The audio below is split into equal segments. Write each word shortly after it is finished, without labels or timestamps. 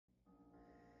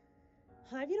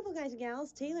Hi beautiful guys and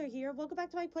gals, Taylor here. Welcome back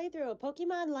to my playthrough of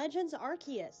Pokemon Legends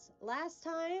Arceus. Last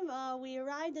time, we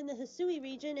arrived in the Hisui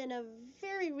region in a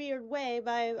very weird way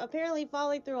by apparently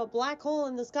falling through a black hole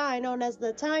in the sky known as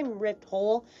the Time Rift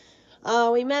Hole.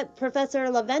 We met Professor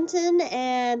Laventon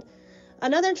and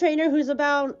another trainer who's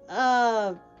about,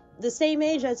 the same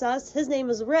age as us. His name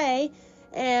is Ray,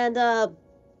 and,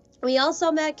 we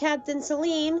also met Captain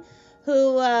Celine,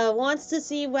 who wants to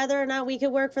see whether or not we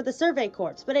could work for the Survey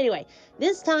Corps. But anyway,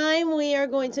 this time we are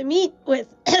going to meet with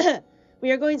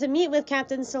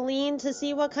Captain Celine to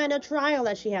see what kind of trial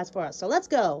that she has for us. So let's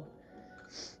go.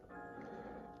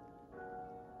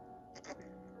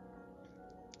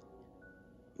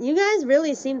 You guys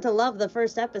really seem to love the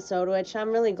first episode, which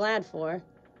I'm really glad for.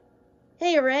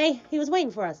 Hey, Ray, he was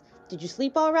waiting for us. Did you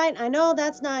sleep all right? I know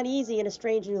that's not easy in a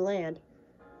strange new land.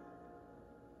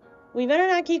 We better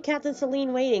not keep Captain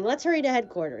Celine waiting. Let's hurry to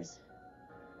headquarters.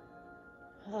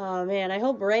 Oh man, I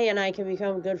hope Ray and I can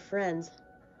become good friends.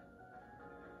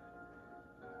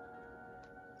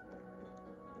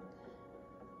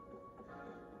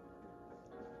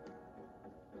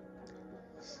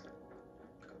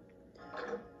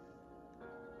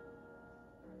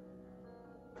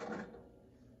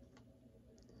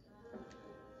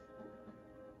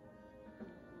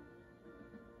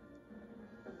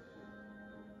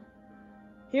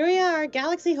 Here we are,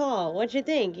 Galaxy Hall. What'd you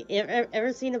think?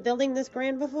 Ever seen a building this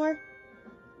grand before?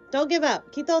 Don't give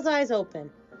up. Keep those eyes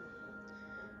open.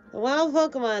 The wild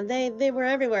Pokemon, they were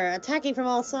everywhere, attacking from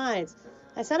all sides.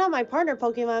 I sent out my partner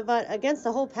Pokemon, but against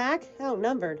the whole pack,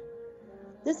 outnumbered.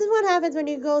 This is what happens when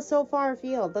you go so far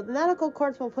afield, but the medical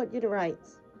corps will put you to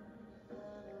rights.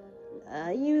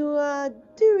 You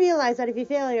do realize that if you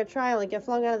fail your trial and get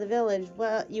flung out of the village,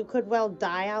 well, you could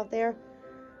die out there?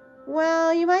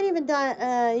 Well, you might even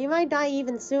die. You might die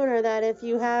even sooner than if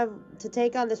you have to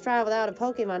take on this trial without a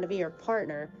Pokemon to be your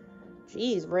partner.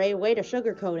 Jeez, Ray, way to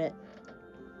sugarcoat it.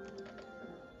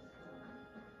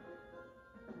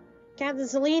 Captain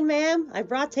Celine, ma'am, I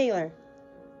brought Taylor.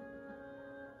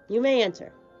 You may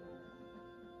enter.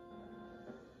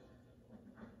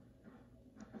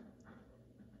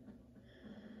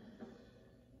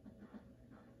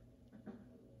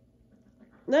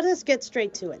 Let us get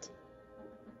straight to it.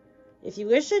 If you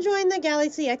wish to join the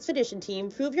Galaxy Expedition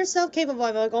Team, prove yourself capable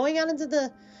of going out into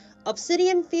the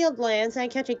Obsidian Fieldlands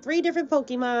and catching 3 different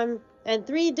Pokemon and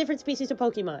 3 different species of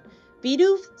Pokemon.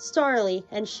 Bidoof, Starly,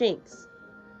 and Shinx.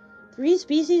 3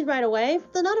 species right away?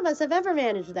 But none of us have ever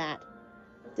managed that.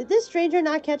 Did this stranger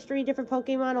not catch 3 different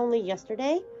Pokemon only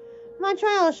yesterday? My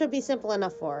trial should be simple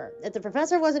enough for her. If the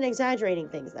professor wasn't exaggerating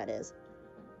things, that is.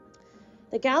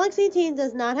 The Galaxy team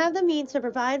does not have the means to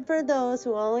provide for those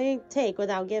who only take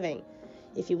without giving.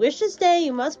 If you wish to stay,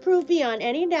 you must prove beyond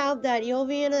any doubt that you'll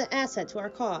be an asset to our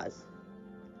cause.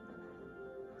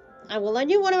 I will lend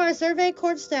you one of our Survey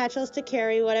Corps satchels to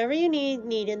carry whatever you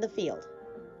need in the field.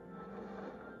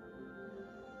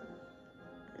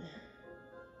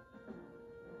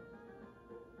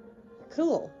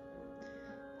 Cool.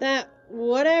 That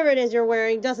whatever it is you're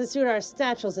wearing doesn't suit our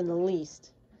satchels in the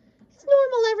least. It's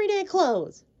normal everyday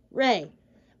clothes. Ray,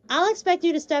 I'll expect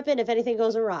you to step in if anything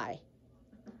goes awry.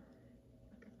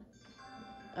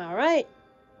 Alright.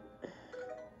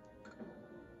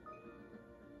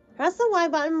 Press the Y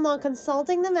button while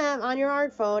consulting the map on your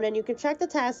smartphone and you can check the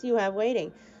tasks you have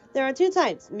waiting. There are 2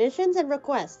 types, missions and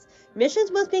requests.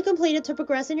 Missions must be completed to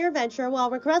progress in your adventure, while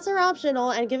requests are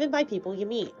optional and given by people you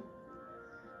meet.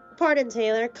 Pardon,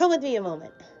 Taylor. Come with me a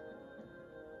moment.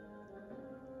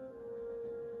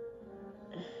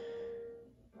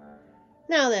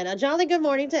 Now then, a jolly good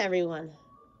morning to everyone.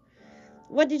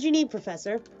 What did you need,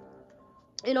 Professor?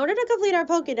 In order to complete our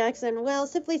Pokédex and, well,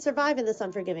 simply survive in this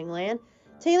unforgiving land,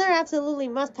 Taylor absolutely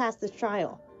must pass this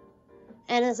trial.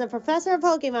 And as a professor of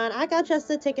Pokemon, I got just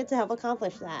the ticket to help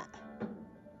accomplish that.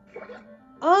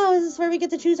 Oh, is this where we get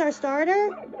to choose our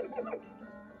starter?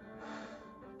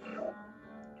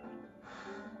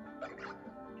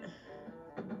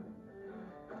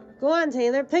 Go on,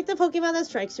 Taylor. Pick the Pokemon that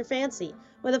strikes your fancy.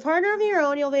 With a partner of your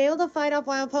own, you'll be able to fight off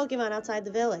wild Pokemon outside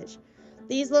the village.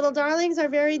 These little darlings are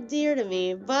very dear to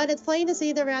me, but it's plain to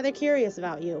see they're rather curious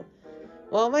about you.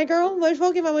 Well, my girl, which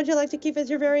Pokemon would you like to keep as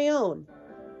your very own?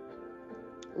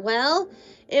 Well,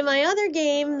 in my other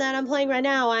game that I'm playing right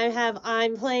now,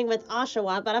 I'm playing with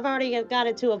Oshawott, but I've already got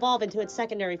it to evolve into its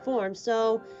secondary form,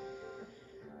 so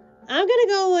I'm gonna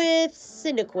go with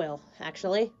Cyndaquil,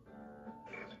 actually.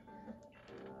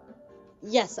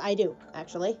 Yes, I do,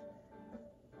 actually.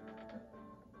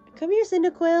 Come here,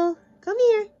 Cyndaquil. Come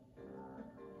here.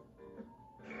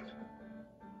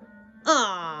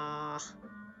 Ah.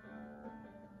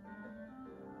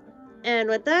 And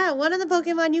with that, one of the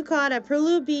Pokemon you caught at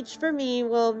Prelude Beach for me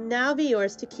will now be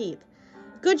yours to keep.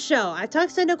 Good show. I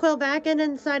tucked Cyndaquil back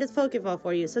inside his Pokeball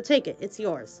for you, so take it. It's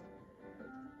yours.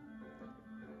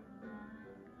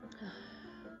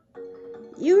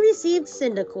 You received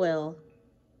Cyndaquil.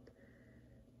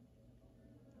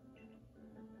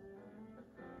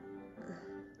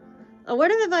 A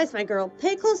word of advice, my girl.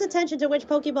 Pay close attention to which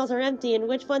Pokeballs are empty and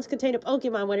which ones contain a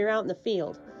Pokemon when you're out in the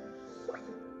field.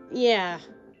 Yeah.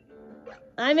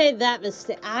 I made that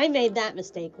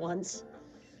mistake once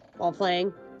while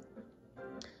playing.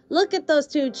 Look at those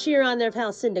two cheer on their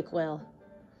pal Cyndaquil.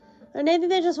 Or maybe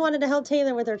they just wanted to help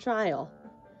Taylor with her trial.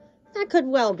 That could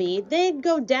well be. They'd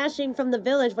go dashing from the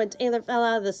village when Taylor fell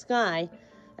out of the sky.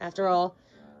 After all.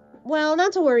 Well,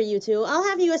 not to worry, you two. I'll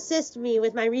have you assist me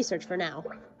with my research for now.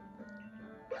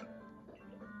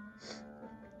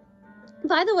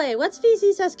 By the way, what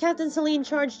species has Captain Celine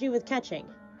charged you with catching?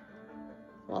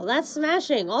 Well, that's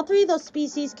smashing. All three of those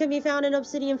species can be found in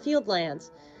Obsidian Fieldlands.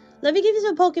 Let me give you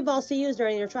some Pokeballs to use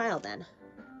during your trial, then.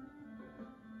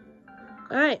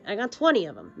 Alright, I got 20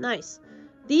 of them. Nice.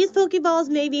 These Pokeballs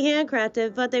may be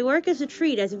handcrafted, but they work as a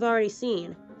treat, as you've already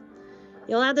seen.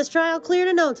 You'll have this trial cleared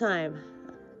in no time.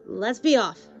 Let's be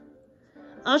off.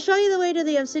 I'll show you the way to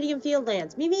the Obsidian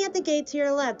Fieldlands. Meet me at the gate to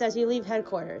your left as you leave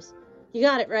headquarters. You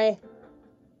got it, Ray.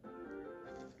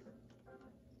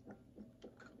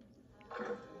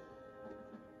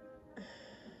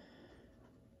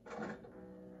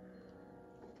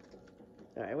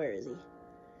 Alright, where is he?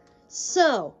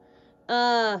 So,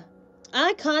 I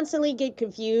constantly get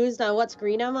confused on what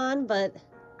screen I'm on, but...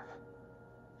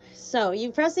 So,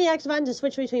 you press the X button to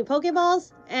switch between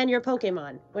Pokeballs and your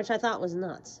Pokemon, which I thought was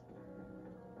nuts.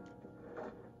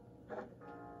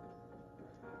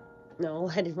 No,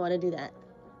 I didn't want to do that.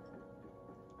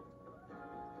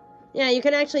 Yeah, you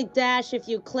can actually dash if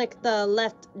you click the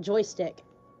left joystick.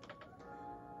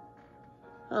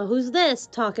 Oh, who's this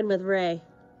talking with Ray?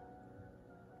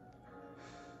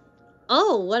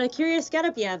 Oh, what a curious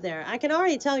getup you have there. I can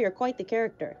already tell you're quite the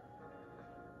character.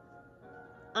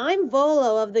 I'm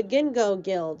Volo of the Gingo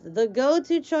Guild, the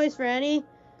go-to choice for any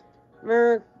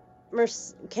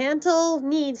mercantile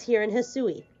needs here in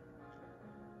Hisui.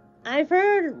 I've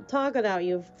heard talk about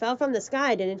you. Fell from the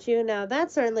sky, didn't you? Now,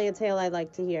 that's certainly a tale I'd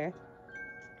like to hear.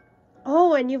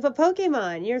 Oh, and you've a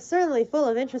Pokemon. You're certainly full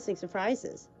of interesting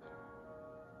surprises.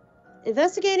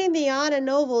 Investigating the odd and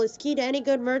novel is key to any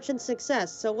good merchant's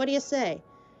success, so what do you say?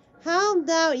 How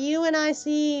about you and I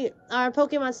see our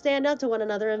Pokemon stand up to one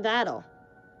another in battle?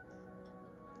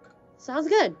 Sounds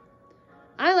good.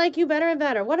 I like you better and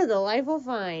better. What a delightful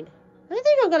find. I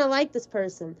think I'm going to like this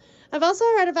person. I've also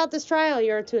heard about this trial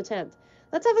you're to attempt.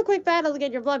 Let's have a quick battle to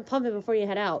get your blood pumping before you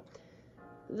head out.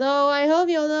 Though I hope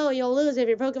you'll know you'll lose if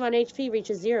your Pokemon HP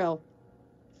reaches 0.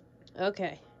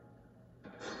 Okay.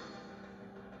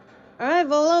 Alright,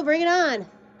 Volo, bring it on.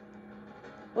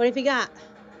 What have you got?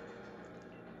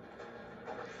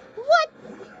 What?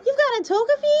 You've got a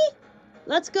Togepi?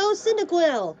 Let's go,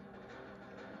 Cyndaquil.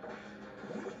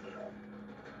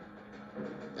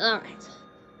 Alright.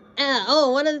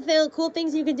 One of the cool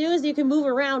things you can do is you can move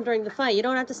around during the fight. You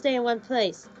don't have to stay in one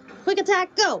place. Quick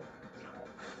attack, go!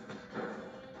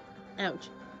 Ouch.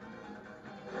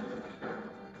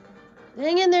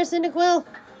 Hang in there, Cyndaquil.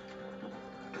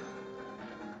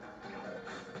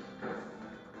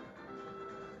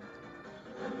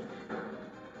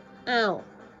 Ow.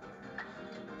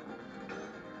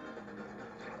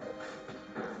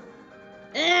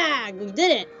 Ah, we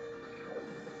did it.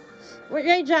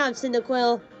 Great job,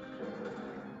 Cyndaquil.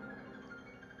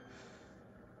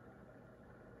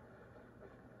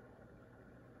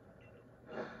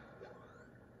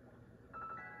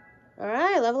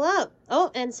 Alright, level up. Oh,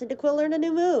 and Cyndaquil learned a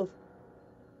new move.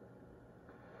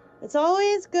 It's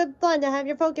always good fun to have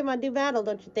your Pokemon do battle,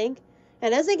 don't you think?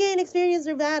 And as they gain experience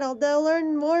through battle, they'll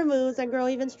learn more moves and grow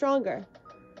even stronger.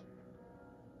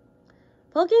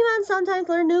 Pokemon sometimes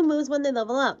learn new moves when they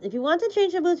level up. If you want to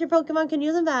change the moves your Pokemon can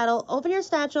use in battle, open your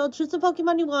Statue, choose the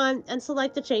Pokemon you want, and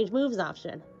select the Change Moves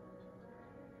option.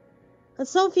 But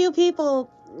so few people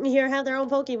here have their own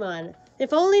Pokemon.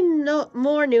 If only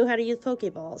more knew how to use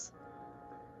Pokeballs.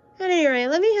 At any rate,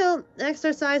 let me help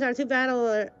exercise our two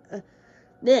battlers.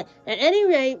 At any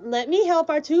rate, let me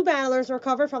help our two battlers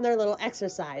recover from their little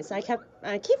exercise. I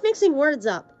keep mixing words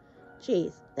up.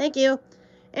 Jeez. Thank you.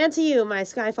 And to you, my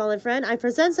sky-fallen friend, I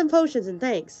present some potions and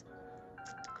thanks.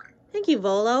 Thank you,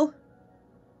 Volo.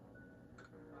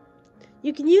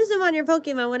 You can use them on your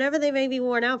Pokemon whenever they may be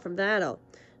worn out from battle.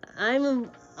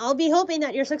 I'll be hoping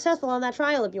that you're successful on that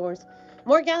trial of yours.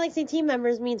 More Galaxy team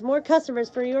members means more customers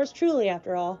for yours truly,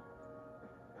 after all.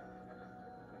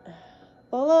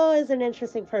 Bolo is an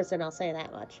interesting person, I'll say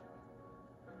that much.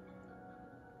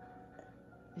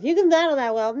 If you can battle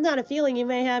that well, I'm not a feeling you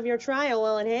may have your trial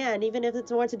well in hand, even if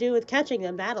it's more to do with catching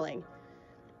than battling.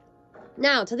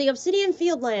 Now, to the Obsidian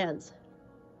Fieldlands.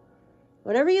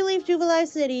 Whenever you leave Jubilife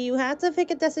City, you have to pick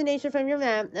a destination from your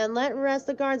map and let the rest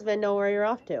of the guardsmen know where you're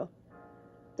off to.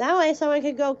 That way, someone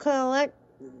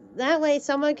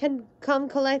can come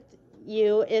collect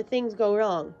you if things go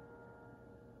wrong.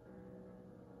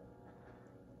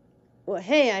 Well,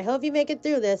 hey, I hope you make it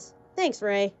through this. Thanks,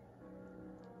 Ray.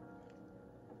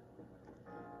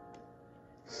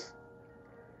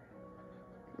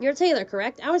 You're Taylor,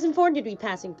 correct? I was informed you'd be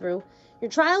passing through.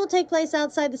 Your trial will take place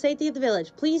outside the safety of the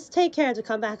village. Please take care to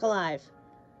come back alive.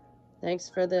 Thanks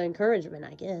for the encouragement,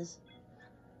 I guess.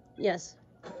 Yes.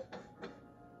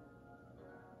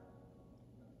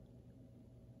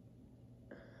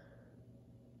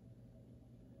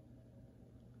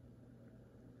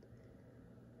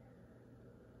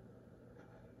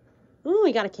 Ooh,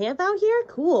 we got a camp out here?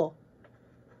 Cool.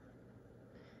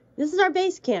 This is our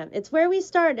base camp. It's where we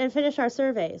start and finish our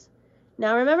surveys.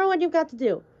 Now remember what you've got to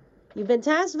do. You've been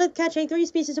tasked with catching 3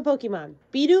 species of Pokemon.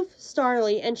 Bidoof,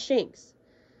 Starly, and Shinx.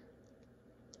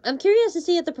 I'm curious to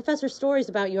see if the professor's stories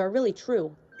about you are really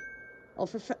true.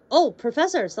 Oh,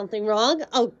 Professor, something wrong?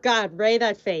 Oh, God, Ray,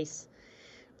 that face.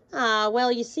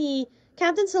 Well, you see,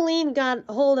 Captain Celine got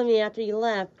hold of me after you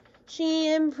left.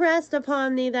 She impressed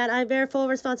upon me that I bear full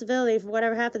responsibility for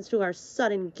whatever happens to our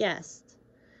sudden guest.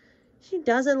 She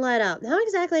doesn't let up. How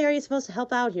exactly are you supposed to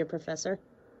help out here, Professor?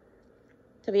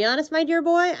 To be honest, my dear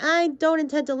boy, I don't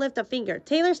intend to lift a finger.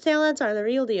 Taylor's talents are the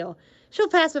real deal. She'll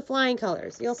pass with flying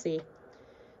colors. You'll see.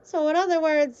 So in other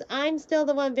words, I'm still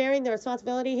the one bearing the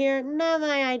responsibility here. Not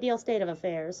my ideal state of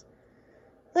affairs.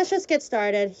 Let's just get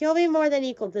started. You'll be more than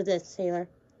equal to this, Taylor.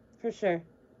 For sure.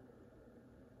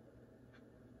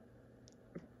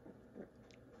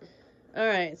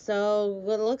 Alright, so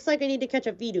it looks like I need to catch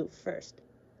a Bidoof first.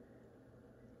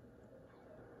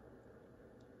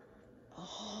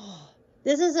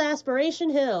 This is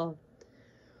Aspiration Hill.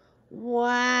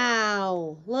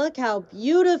 Wow. Look how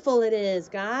beautiful it is,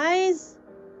 guys.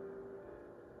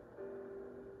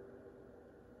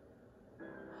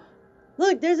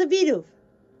 Look, there's a Bidoof.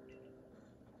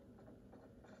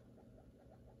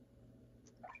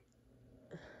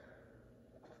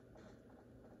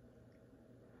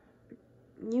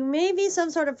 You may be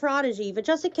some sort of prodigy, but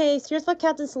just in case, here's what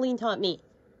Captain Celine taught me.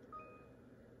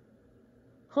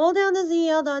 Hold down the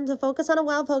ZL button to focus on a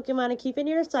wild Pokemon and keep it in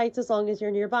your sights as long as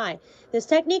you're nearby. This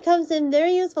technique comes in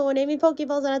very useful when aiming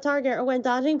Pokeballs at a target or when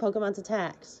dodging Pokemon's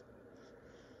attacks.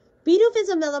 Bidoof is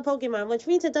a mellow Pokemon, which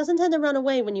means it doesn't tend to run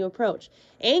away when you approach.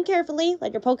 Aim carefully,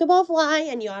 let your Pokeball fly,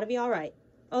 and you ought to be alright.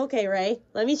 Okay, Ray,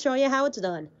 let me show you how it's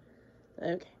done.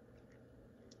 Okay.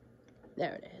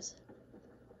 There it is.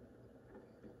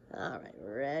 Alright,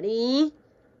 ready?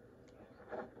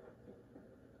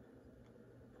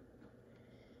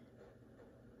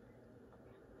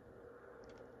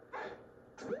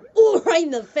 Ooh, right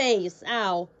in the face.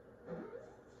 Ow.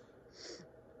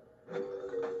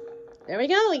 There we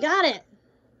go. We got it.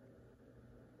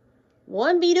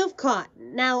 1 Bidoof caught.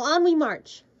 Now on we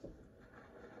march.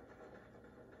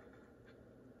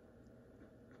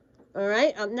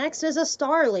 Alright, up next is a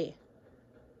Starly.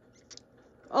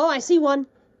 Oh, I see one.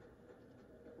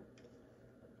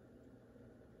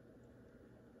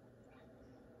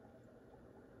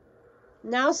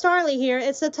 Now Starly here.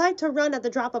 It's the type to run at the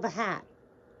drop of a hat.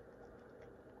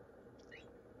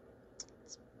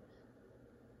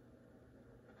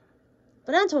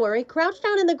 But not to worry, crouch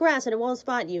down in the grass and it won't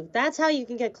spot you. That's how you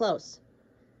can get close.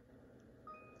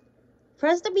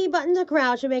 Press the B button to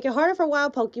crouch and make it harder for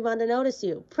wild Pokemon to notice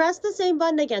you. Press the same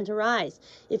button again to rise.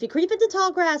 If you creep into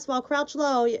tall grass while crouched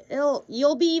low,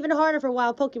 you'll be even harder for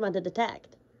wild Pokemon to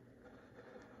detect.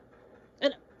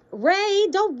 And Ray,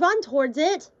 don't run towards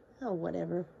it. Oh,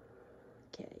 whatever.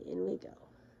 Okay, in we go.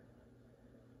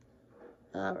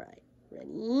 Alright,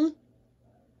 ready?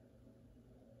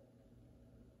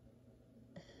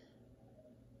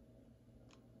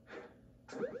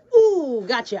 Ooh,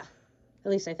 gotcha.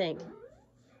 At least I think.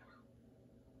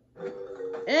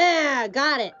 Yeah,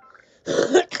 got it.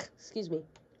 Excuse me.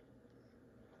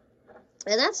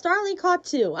 And that Starly caught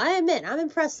too. I admit, I'm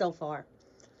impressed so far.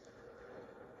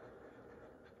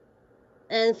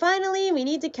 And finally, we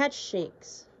need to catch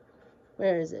Shinx.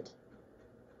 Where is it?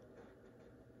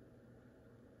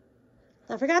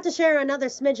 I forgot to share another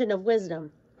smidgen of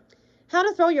wisdom. How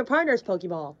to throw your partner's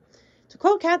Pokeball. To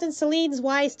quote Captain Celine's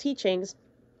wise teachings,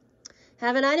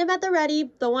 have an item at the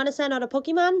ready, the want to send out a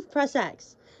Pokemon, press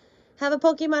X. Have a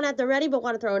Pokemon at the ready but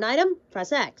want to throw an item?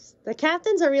 Press X. The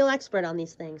captain's a real expert on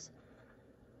these things.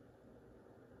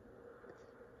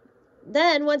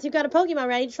 Then, once you've got a Pokemon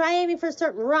ready, try aiming for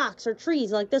certain rocks or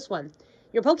trees like this one.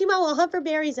 Your Pokemon will hunt for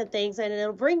berries and things, and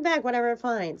it'll bring back whatever it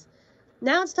finds.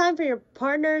 Now it's your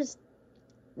partner's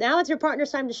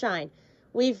time to shine.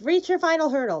 We've reached your final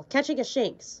hurdle, catching a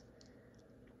Shinx.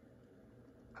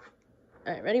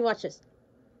 Alright, ready? Watch this.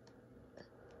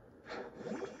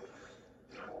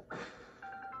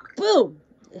 Boom!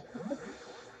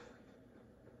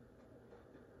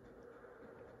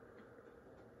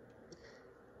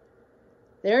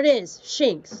 There it is,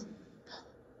 Shinx.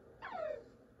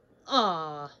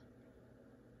 Ah.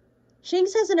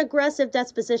 Shinx has an aggressive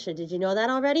disposition. Did you know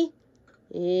that already?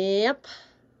 Yep.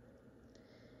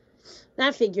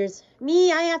 That figures.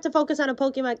 Me, I have to focus on a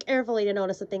Pokemon carefully to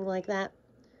notice a thing like that.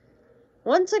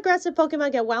 Once aggressive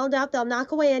Pokemon get wound up, they'll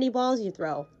knock away any balls you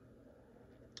throw.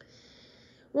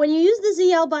 When you use the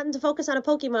ZL button to focus on a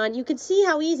Pokemon, you can see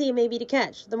how easy it may be to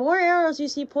catch. The more arrows you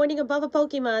see pointing above a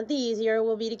Pokemon, the easier it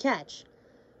will be to catch.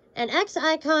 An X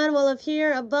icon will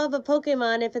appear above a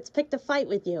Pokemon if it's picked a fight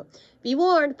with you. Be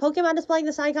warned, Pokemon displaying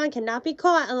this icon cannot be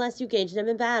caught unless you gauge them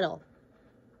in battle.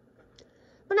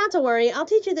 But not to worry, I'll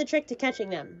teach you the trick to catching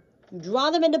them. You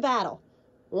draw them into battle.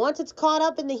 Once it's caught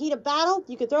up in the heat of battle,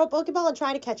 you can throw a Pokeball and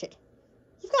try to catch it.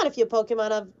 You've got a few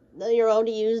Pokemon of your own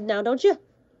to use now, don't you?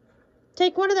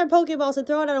 Take one of their Pokeballs and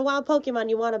throw it at a wild Pokemon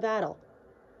you want to battle.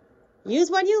 Use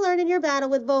what you learned in your battle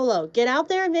with Volo. Get out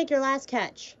there and make your last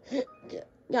catch.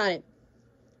 Got it.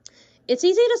 It's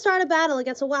easy to start a battle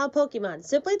against a wild Pokemon.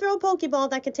 Simply throw a Pokeball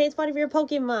that contains one of your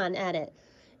Pokemon at it.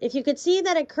 If you could see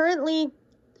that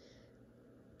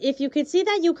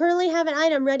you currently have an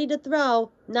item ready to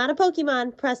throw, not a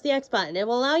Pokemon, press the X button. It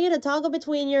will allow you to toggle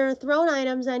between your thrown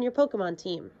items and your Pokemon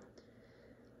team.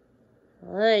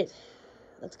 Alright,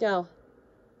 let's go.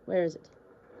 Where is it?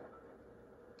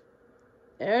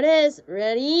 There it is.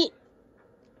 Ready?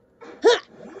 Ha!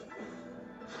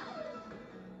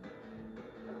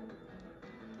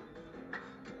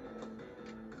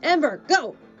 Ember,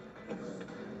 go!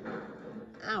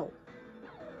 Ow.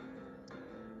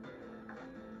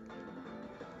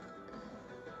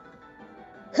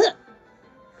 Huh.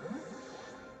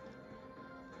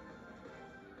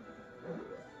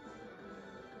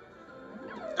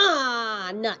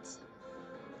 Ah, nuts.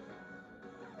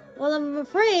 Well, I'm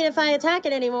afraid if I attack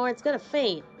it anymore, it's gonna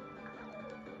faint.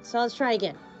 So let's try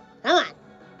again. Come on.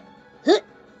 Huh.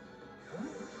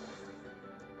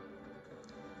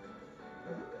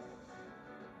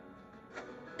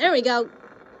 There we go.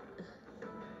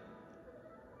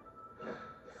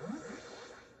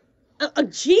 Oh,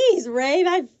 jeez, Ray,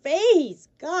 my face.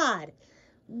 God.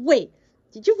 Wait,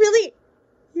 did you really?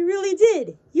 You really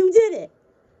did. You did it.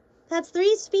 That's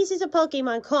 3 species of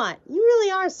Pokemon caught. You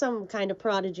really are some kind of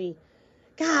prodigy.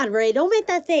 God, Ray, don't make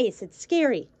that face. It's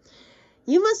scary.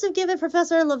 You must have given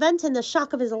Professor Leventon the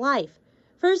shock of his life.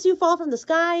 First you fall from the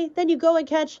sky, then you go and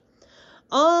catch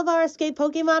all of our escaped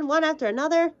Pokemon one after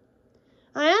another.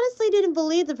 I honestly didn't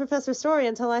believe the professor's story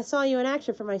until I saw you in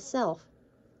action for myself.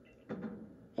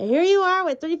 And here you are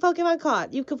with 3 Pokemon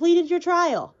caught. You've completed your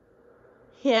trial.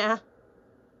 Yeah.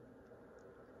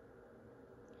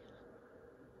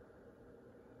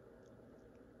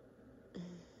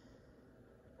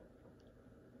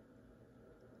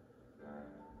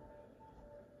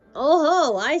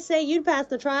 Oh ho, I say you'd passed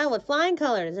the trial with flying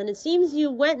colors, and it seems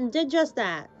you went and did just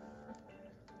that.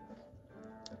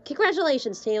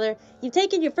 Congratulations, Taylor. You've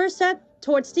taken your first step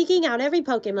towards seeking out every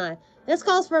Pokemon. This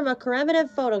calls for a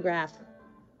commemorative photograph.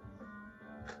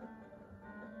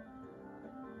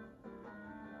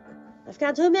 I've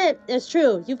got to admit, it's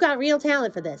true. You've got real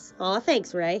talent for this. Aw,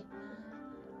 thanks, Ray.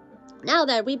 Now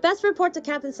then, we best report to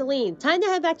Captain Celine. Time to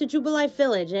head back to Jubilife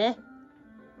Village, eh?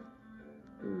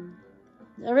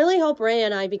 I really hope Ray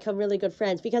and I become really good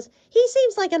friends, because he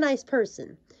seems like a nice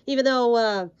person. Even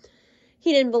though,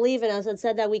 he didn't believe in us and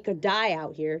said that we could die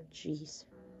out here. Jeez.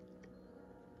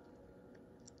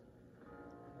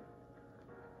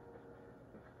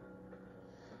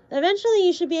 Eventually,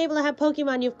 you should be able to have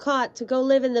Pokemon you've caught to go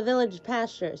live in the village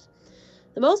pastures.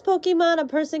 The most Pokemon a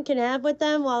person can have with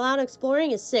them while out exploring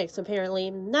is 6,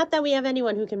 apparently. Not that we have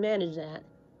anyone who can manage that.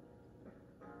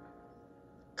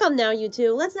 Come now, you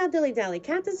two. Let's not dilly-dally.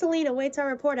 Captain Celine awaits our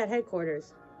report at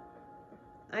headquarters.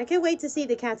 I can't wait to see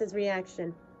the captain's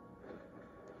reaction.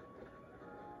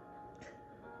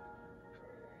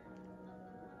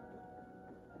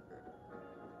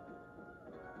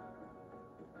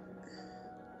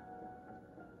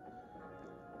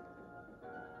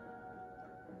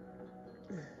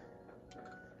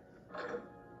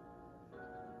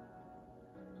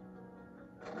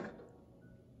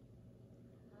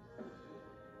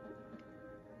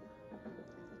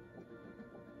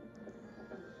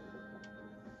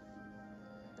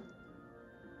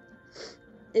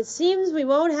 It seems we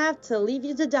won't have to leave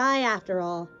you to die after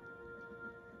all.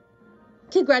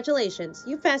 Congratulations,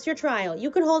 you passed your trial.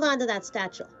 You can hold on to that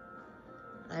statue.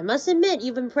 I must admit,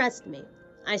 you've impressed me.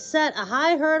 I set a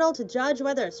high hurdle to judge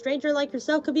whether a stranger like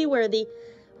yourself could be worthy,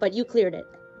 but you cleared it.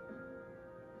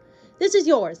 This is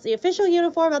yours, the official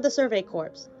uniform of the Survey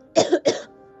Corps.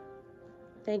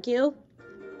 Thank you.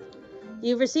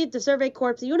 You've received the Survey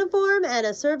Corps uniform and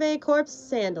a Survey Corps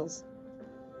sandals.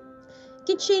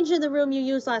 Get changed in the room you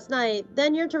used last night,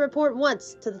 then you're to report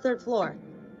once to the 3rd floor.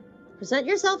 Present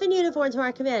yourself in uniform to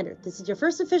our commander. This is your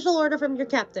first official order from your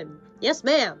captain. Yes,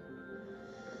 ma'am.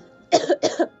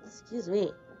 Excuse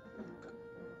me.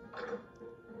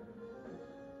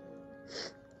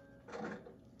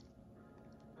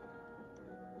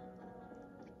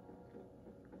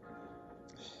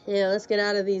 Yeah, let's get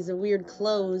out of these weird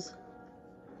clothes.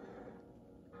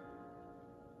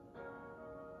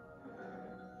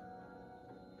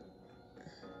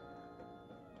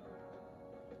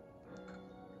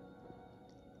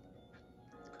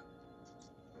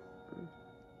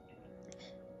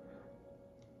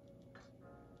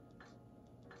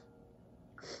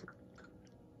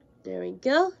 There we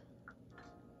go.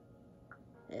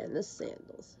 And the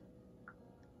sandals.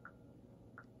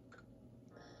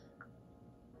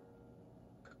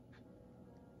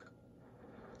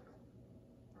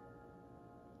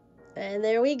 And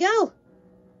there we go.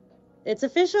 It's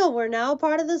official. We're now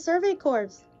part of the Survey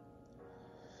Corps.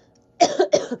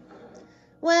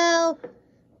 Well,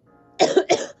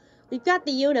 we've got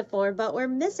the uniform, but we're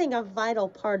missing a vital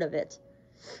part of it,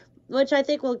 which I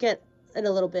think we'll get in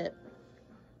a little bit.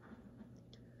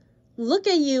 Look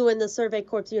at you in the Survey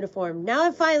Corps uniform. Now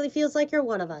it finally feels like you're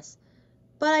one of us.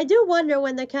 But I do wonder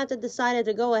when the captain decided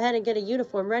to go ahead and get a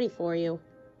uniform ready for you.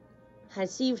 I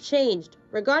see you've changed.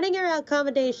 Regarding your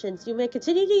accommodations, you may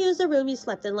continue to use the room you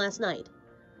slept in last night.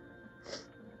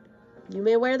 You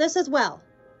may wear this as well.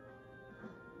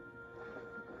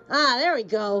 Ah, there we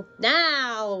go.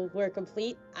 Now we're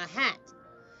complete. A hat.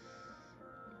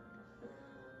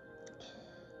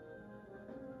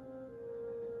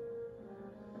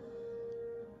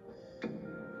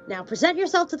 Now present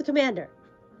yourself to the commander.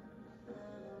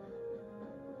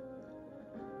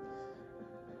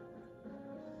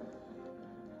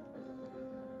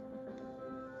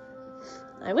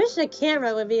 I wish the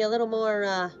camera would be a little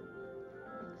more,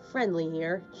 friendly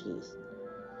here. Jeez.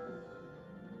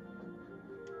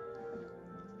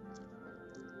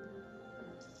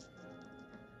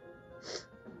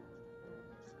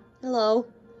 Hello.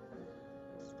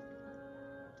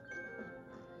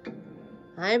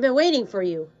 I've been waiting for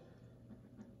you.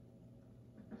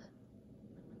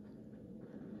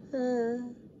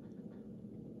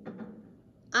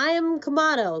 I am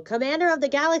Kamado, commander of the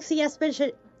Galaxy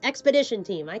Expedition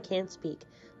Team. I can't speak.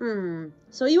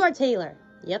 So you are Taylor.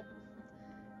 Yep.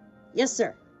 Yes,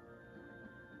 sir.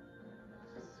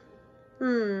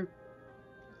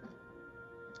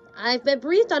 I've been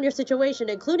briefed on your situation,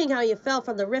 including how you fell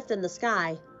from the rift in the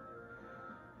sky.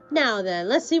 Now then,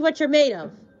 let's see what you're made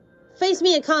of. Face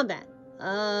me in combat.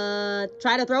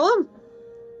 Try to throw him?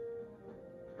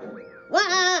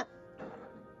 Wah!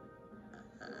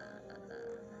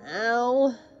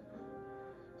 Ow.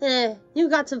 You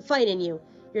got some fight in you.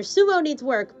 Your sumo needs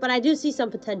work, but I do see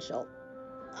some potential.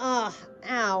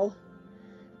 Ow.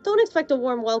 Don't expect a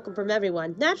warm welcome from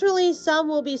everyone. Naturally, some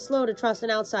will be slow to trust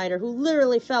an outsider who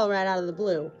literally fell right out of the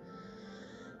blue.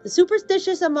 The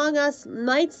superstitious among us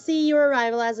might see your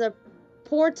arrival as a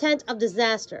portent of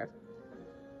disaster.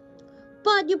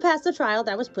 But you passed the trial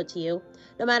that was put to you.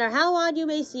 No matter how odd you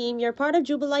may seem, you're part of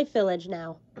Jubilife Village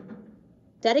now.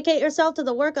 Dedicate yourself to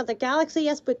the work of the Galaxy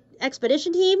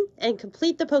Expedition Team and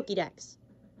complete the Pokédex.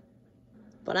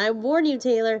 But I warn you,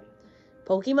 Taylor,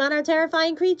 Pokemon are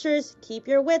terrifying creatures. Keep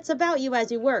your wits about you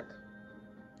as you work.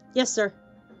 Yes, sir.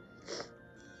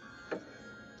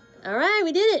 Alright,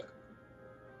 we did it.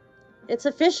 It's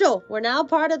official. We're now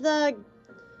part of the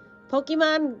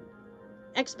Pokemon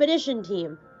Expedition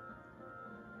Team.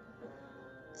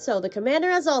 So, the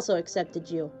commander has also accepted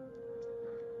you.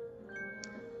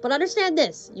 But understand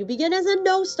this, you begin as a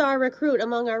no-star recruit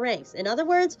among our ranks. In other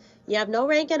words, you have no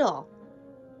rank at all.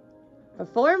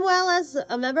 Perform well as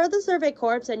a member of the Survey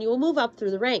Corps and you will move up through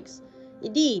the ranks.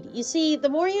 Indeed, you see, the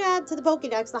more you add to the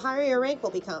Pokédex, the higher your rank will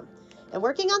become. And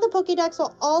working on the Pokédex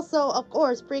will also, of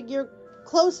course, bring you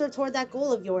closer toward that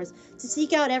goal of yours to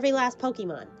seek out every last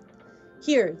Pokemon.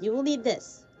 Here, you will need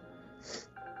this.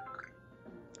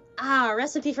 A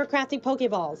recipe for crafting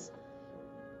Pokeballs.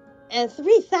 And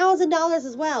 $3,000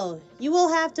 as well. You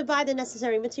will have to buy the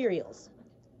necessary materials.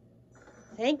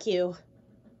 Thank you.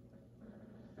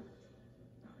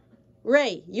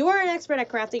 Ray, you are an expert at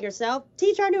crafting yourself.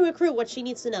 Teach our new recruit what she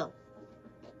needs to know.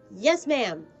 Yes,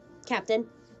 ma'am, Captain.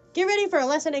 Get ready for a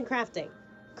lesson in crafting.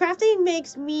 Crafting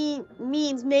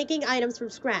means making items from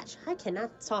scratch. I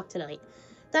cannot talk tonight.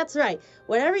 That's right.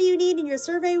 Whatever you need in your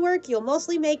survey work, you'll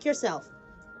mostly make yourself.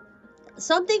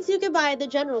 Some things you can buy at the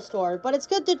general store, but it's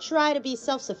good to try to be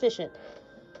self-sufficient.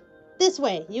 This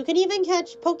way, you can even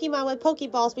catch Pokemon with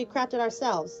Pokeballs we crafted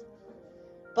ourselves.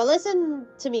 But listen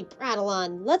to me prattle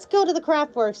on. Let's go to the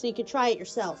craft work so you can try it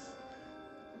yourself.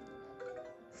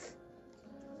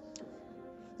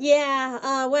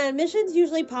 Yeah, when missions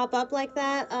usually pop up like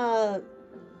that,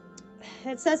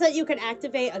 it says that you can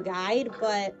activate a guide,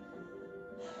 but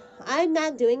I'm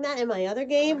not doing that in my other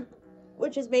game,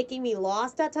 which is making me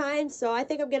lost at times, so I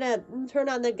think I'm gonna turn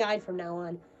on the guide from now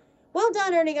on. Well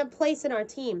done earning a place in our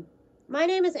team. My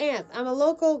name is Anth. I'm a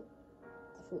local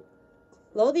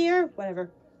clothier, whatever.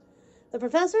 The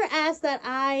professor asked that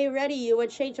I ready you a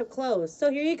change of clothes, so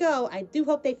here you go. I do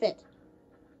hope they fit.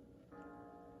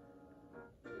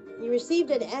 You received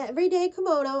an everyday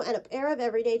kimono and a pair of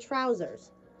everyday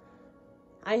trousers.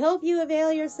 I hope you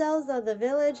avail yourselves of the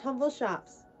village humble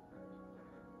shops.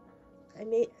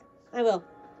 I will.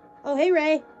 Oh, hey,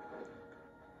 Ray.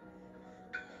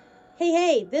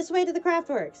 Hey, this way to the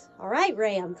craftworks. All right,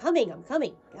 Ray, I'm coming.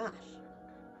 Gosh.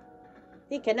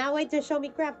 You cannot wait to show me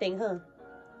crafting, huh?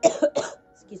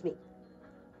 Excuse me.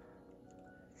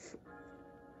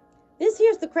 This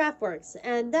here's the craftworks,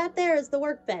 and that there is the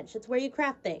workbench. It's where you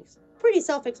craft things. Pretty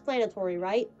self-explanatory,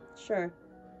 right? Sure.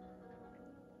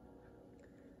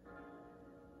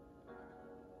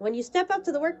 When you step up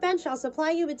to the workbench, I'll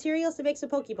supply you materials to make some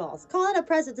Pokeballs. Call it a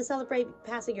present to celebrate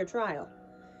passing your trial.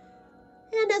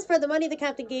 And as for the money the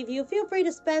captain gave you, feel free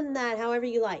to spend that however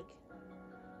you like.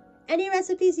 Any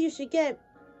recipes you should get,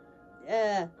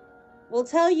 will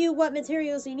tell you what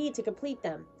materials you need to complete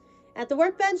them. At the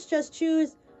workbench, just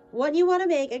choose what you want to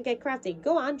make and get crafting.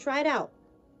 Go on, try it out.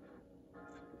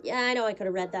 Yeah, I know I could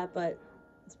have read that, but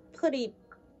it's pretty,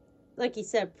 like he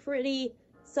said, pretty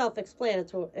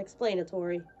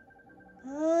self-explanatory.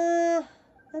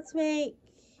 Let's make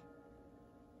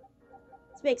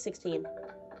 16.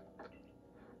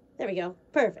 There we go.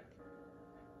 Perfect.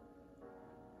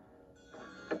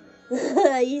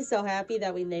 He's so happy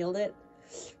that we nailed it.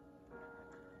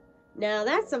 Now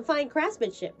that's some fine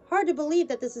craftsmanship. Hard to believe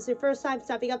that this is your first time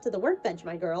stepping up to the workbench,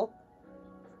 my girl.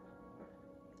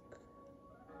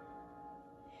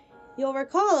 You'll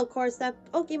recall, of course, that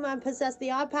Pokemon possess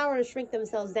the odd power to shrink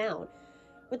themselves down.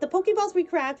 With the Pokeballs we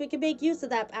craft, we can make use of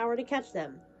that power to catch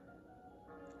them.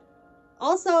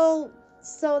 Also,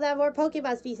 so that more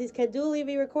Pokemon species can duly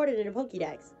be recorded in a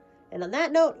Pokédex. And on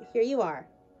that note, here you are.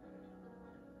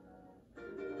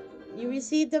 You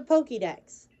received a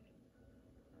Pokédex.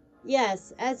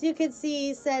 Yes, as you can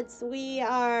see, since we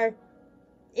are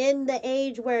in the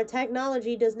age where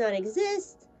technology does not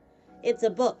exist, it's a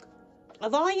book. A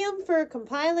volume for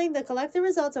compiling the collected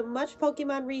results of much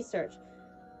Pokemon research.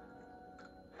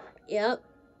 Yep,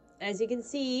 as you can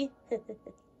see,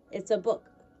 it's a book.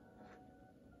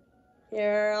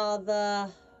 Here are all the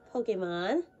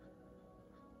Pokemon.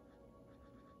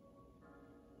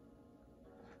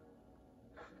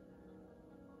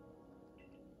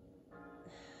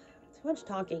 Too much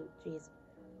talking, jeez.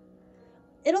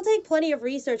 It'll take plenty of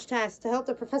research tasks to help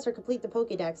the professor complete the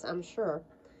Pokédex, I'm sure.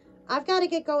 I've got to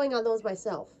get going on those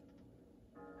myself.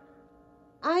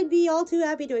 I'd be all too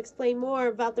happy to explain more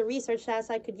about the research tasks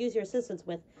I could use your assistance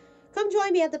with. Come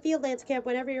join me at the Fieldlands camp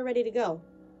whenever you're ready to go.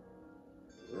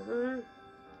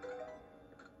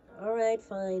 Alright,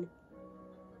 fine.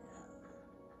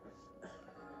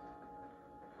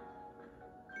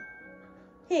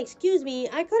 Hey, excuse me,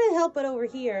 I couldn't help but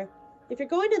overhear. If you're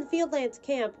going to the Fieldlands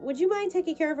camp, would you mind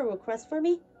taking care of a request for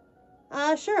me?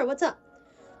 Sure, what's up?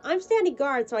 I'm standing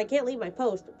guard, so I can't leave my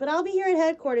post, but I'll be here at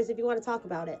headquarters if you want to talk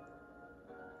about it.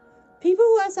 People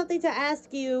who have something to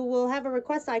ask you will have a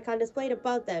request icon displayed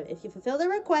above them. If you fulfill the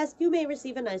request, you may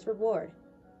receive a nice reward.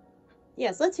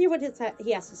 Yes, let's hear what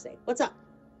he has to say. What's up?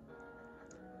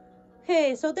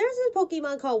 Hey, so there's a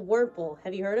Pokemon called Wurmple.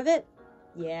 Have you heard of it?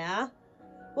 Yeah.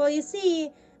 Well, you see,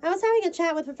 I was having a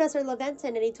chat with Professor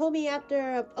Leventon, and he told me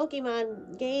after a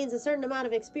Pokemon gains a certain amount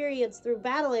of experience through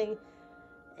battling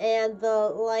and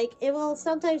it will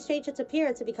sometimes change its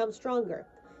appearance and become stronger.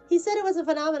 He said it was a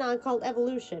phenomenon called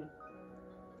evolution.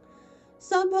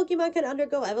 Some Pokemon can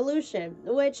undergo evolution,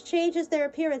 which changes their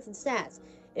appearance and stats.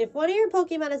 If one of your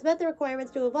Pokemon has met the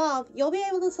requirements to evolve, you'll be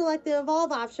able to select the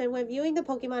evolve option when viewing the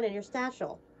Pokemon in your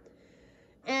satchel.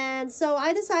 And so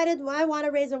I decided I want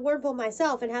to raise a Wurmple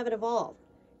myself and have it evolve.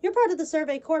 You're part of the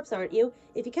Survey Corps, aren't you?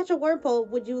 If you catch a Wurmple,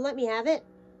 would you let me have it?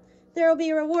 There will be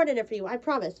a reward in it for you, I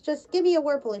promise. Just give me a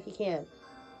Whirlpool if you can.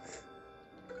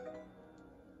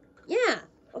 Yeah,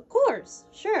 of course.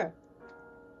 Sure.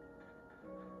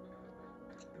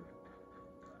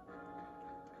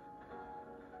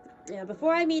 Yeah,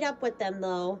 before I meet up with them,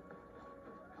 though,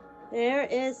 there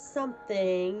is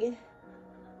something.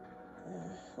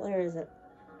 Where is it?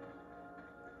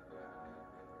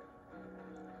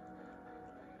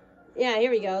 Yeah,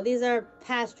 here we go. These are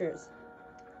pastures.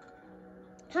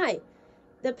 Hi.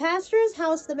 The pastures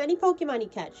house the many Pokemon you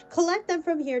catch. Collect them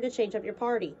from here to change up your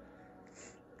party.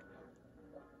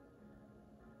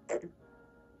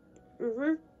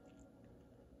 Mm-hmm.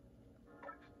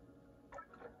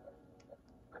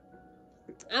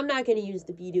 I'm not going to use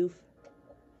the Bidoof.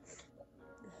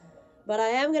 But I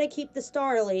am going to keep the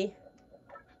Starly.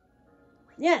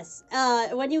 Yes,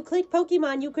 when you click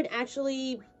Pokemon, you can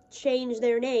actually change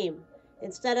their name.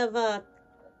 Instead of, what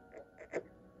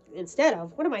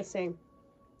am I saying?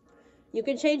 You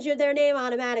can change their name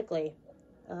automatically.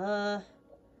 That's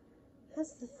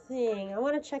the thing. I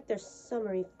want to check their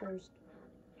summary first.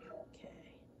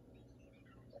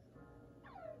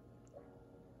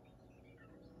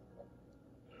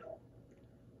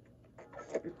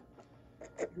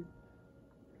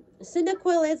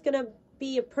 Cyndaquil is going to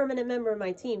be a permanent member of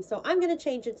my team, so I'm going to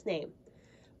change its name.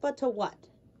 But to what?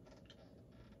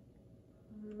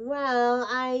 Well,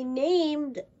 I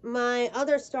named my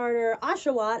other starter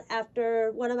Oshawott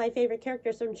after one of my favorite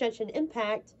characters from Genshin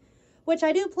Impact, which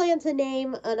I do plan to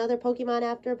name another Pokemon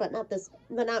after, but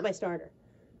not my starter.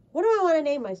 What do I want to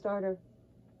name my starter?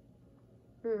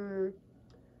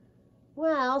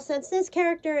 Well, since this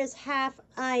character is half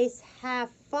ice,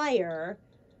 half fire,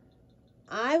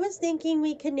 I was thinking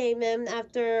we could name him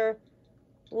after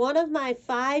one of my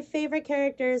 5 favorite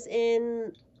characters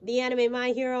in the anime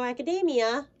My Hero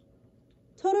Academia,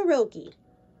 Todoroki.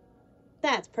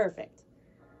 That's perfect.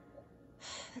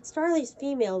 That Starly's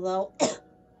female, though.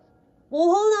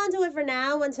 We'll hold on to it for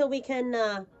now until we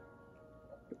can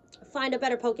find a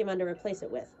better Pokemon to replace it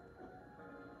with.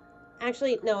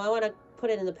 Actually, no, I want to put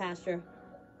it in the pasture.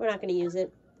 We're not going to use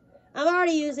it. I'm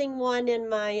already using one in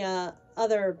my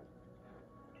other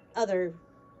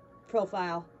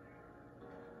profile.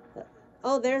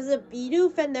 Oh, there's a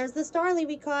Bidoof and there's the Starly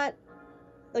we caught.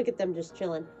 Look at them just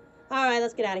chilling. Alright,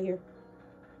 let's get out of here.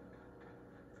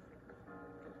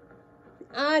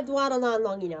 I've dawdled on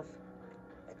long enough.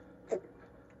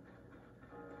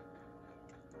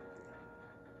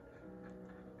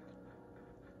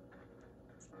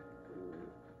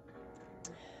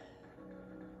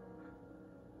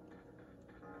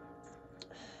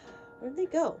 Where'd they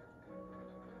go?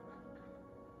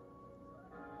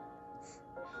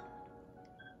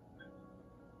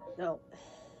 No.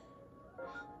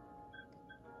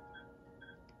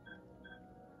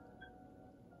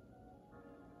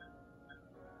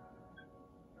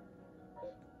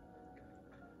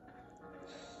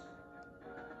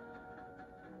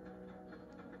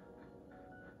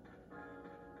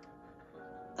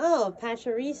 Oh,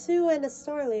 Pachirisu and a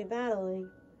Starly battling.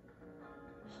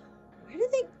 Where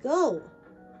did they go?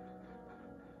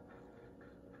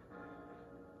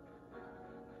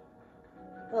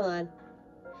 Hold on.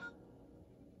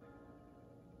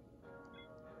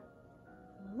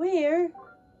 Where? Where'd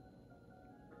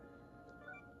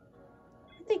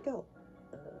they go?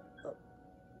 Oh.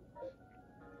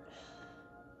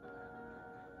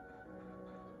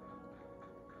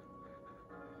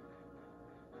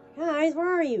 Guys, where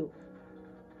are you?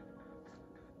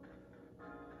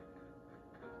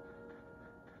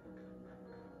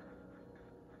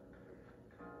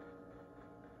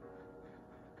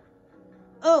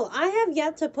 Oh, I have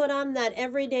yet to put on that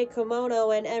everyday kimono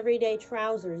and everyday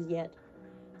trousers yet.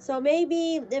 So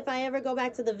maybe if I ever go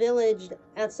back to the village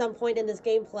at some point in this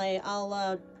gameplay,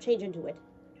 I'll change into it.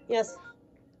 Yes.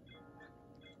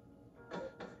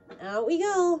 Out we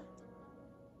go.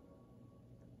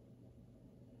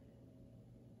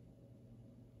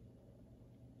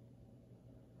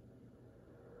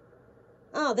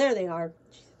 Oh, there they are.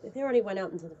 They already went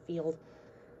out into the field.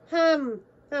 I'm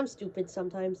stupid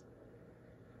sometimes.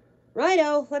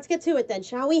 Righto, let's get to it then,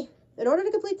 shall we? In order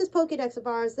to complete this Pokédex of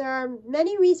ours, there are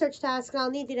many research tasks I'll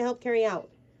need you to help carry out.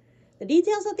 The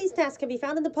details of these tasks can be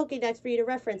found in the Pokédex for you to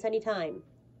reference anytime.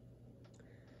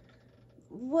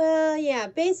 Well, yeah,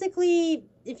 basically,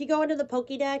 if you go into the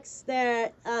Pokédex,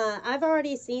 I've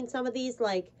already seen some of these,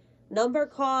 like number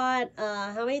caught,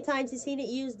 how many times you've seen it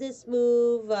use this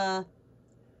move, how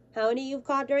many you've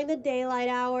caught during the daylight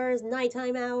hours,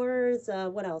 nighttime hours,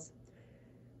 what else?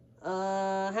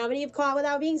 How many you've caught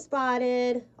without being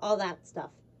spotted, all that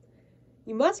stuff.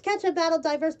 You must catch and battle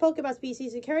diverse Pokemon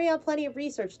species and carry out plenty of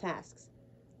research tasks.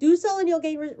 Do so and you'll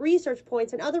gain research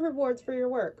points and other rewards for your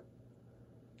work.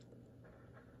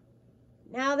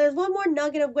 Now, there's one more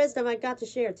nugget of wisdom I've got to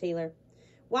share, Taylor.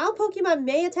 Wild Pokemon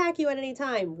may attack you at any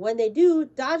time. When they do,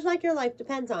 dodge like your life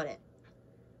depends on it.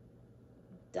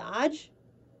 Dodge?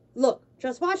 Look,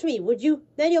 just watch me, would you?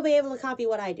 Then you'll be able to copy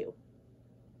what I do.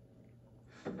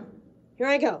 Here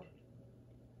I go.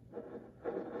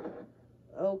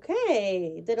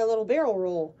 Okay, did a little barrel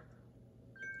roll.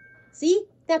 See?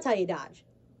 That's how you dodge.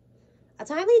 A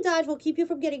timely dodge will keep you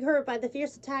from getting hurt by the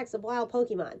fierce attacks of wild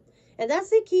Pokemon. And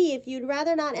that's the key if you'd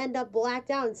rather not end up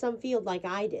blacked out in some field like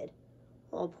I did.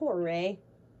 Oh, poor Ray.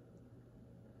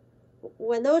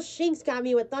 When those Shinx got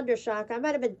me with Thundershock, I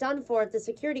might have been done for if the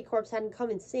security corps hadn't come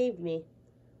and saved me.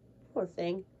 Poor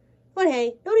thing. But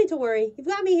hey, no need to worry. You've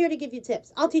got me here to give you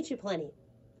tips. I'll teach you plenty.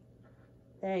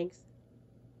 Thanks.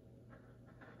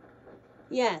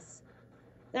 Yes.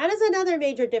 That is another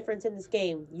major difference in this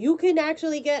game. You can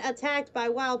actually get attacked by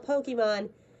wild Pokemon.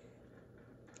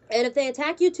 And if they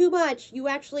attack you too much, you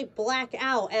actually black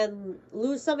out and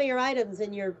lose some of your items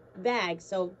in your bag.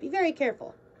 So be very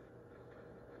careful.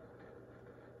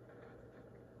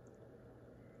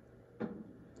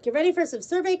 Get ready for some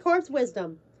Survey Corps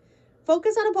wisdom.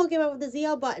 Focus on a Pokemon with the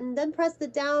ZL button, then press the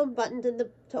down button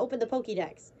to open the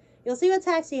Pokédex. You'll see what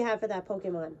attacks you have for that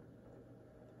Pokemon.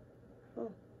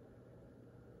 Oh.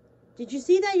 Did you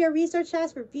see that your research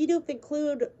tasks for Bidoof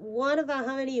include one about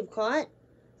how many you've caught?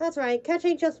 That's right,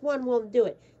 catching just one won't do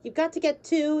it. You've got to get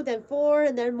 2, then 4,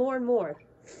 and then more and more.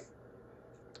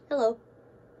 Hello.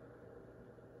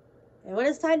 And when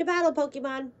it's time to battle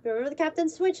Pokemon, remember the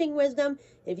captain's switching wisdom.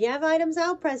 If you have items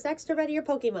out, press X to ready your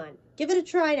Pokemon. Give it a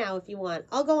try now if you want.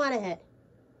 I'll go on ahead.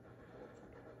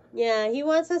 Yeah, he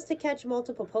wants us to catch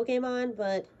multiple Pokemon,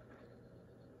 but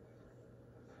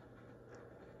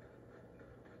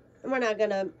we're not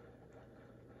gonna.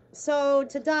 So,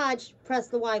 to dodge, press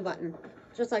the Y button.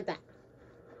 Just like that.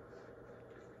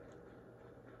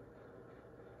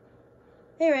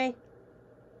 Hey, Ray.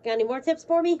 Got any more tips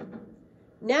for me?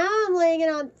 Now I'm laying it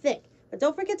on thick. But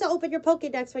don't forget to open your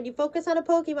Pokédex when you focus on a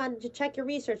Pokemon to check your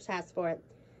research tasks for it.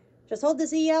 Just hold the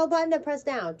ZL button and press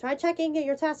down. Try checking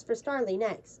your tasks for Starly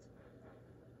next.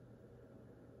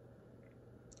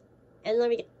 And let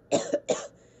me get...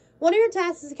 One of your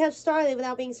tasks is to catch Starly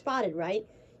without being spotted, right?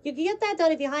 You can get that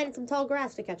done if you hide in some tall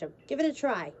grass to catch him. Give it a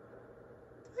try.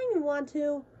 Do I even want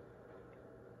to?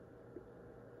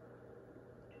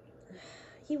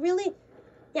 He really...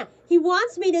 Yeah, he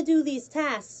wants me to do these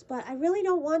tasks, but I really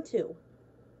don't want to.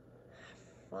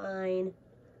 Fine.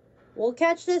 We'll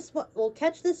catch this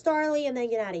Starly and then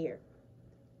get out of here.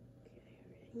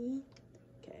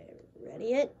 Okay,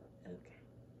 ready it? Okay.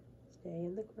 Stay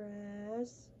in the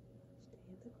grass. Stay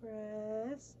in the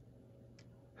grass.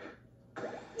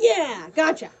 Yeah,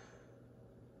 gotcha.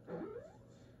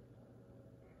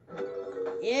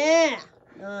 Yeah,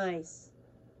 nice.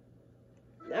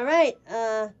 All right,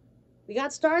 we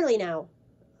got Starly now.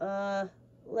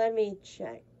 Let me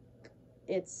check.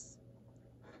 It's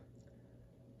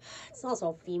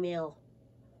also female.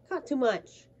 Not too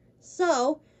much.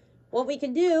 So, what we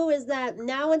can do is that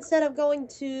now instead of going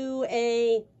to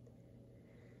a...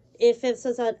 If this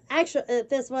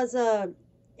was a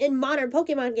in modern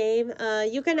Pokemon game,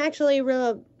 you can actually,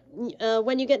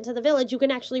 when you get into the village, you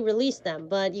can actually release them.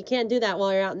 But you can't do that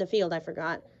while you're out in the field, I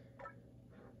forgot.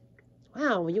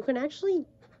 Wow, you can actually...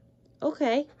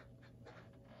 Okay.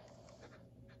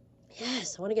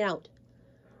 Yes, I want to get out.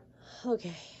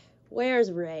 Okay.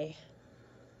 Where's Ray?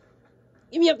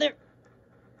 Get me up there.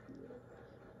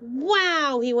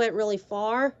 Wow, he went really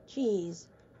far. Jeez.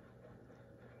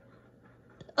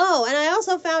 Oh, and I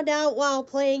also found out while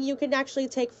playing you can actually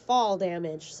take fall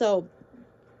damage. So,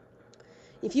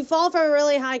 if you fall from a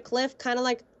really high cliff, kind of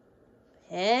like...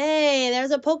 Hey,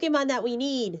 there's a Pokemon that we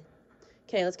need.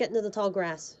 Okay, let's get into the tall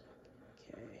grass.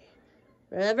 Okay.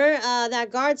 Remember,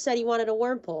 that guard said he wanted a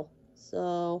Wurmple.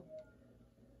 So,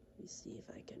 let me see if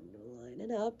I can line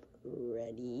it up.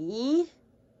 Ready.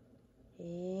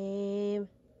 Aim.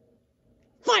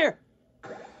 Fire!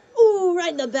 Ooh,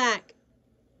 right in the back.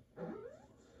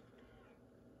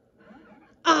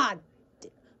 Ah!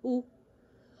 Ooh.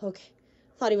 Okay.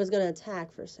 Thought he was going to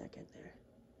attack for a second there.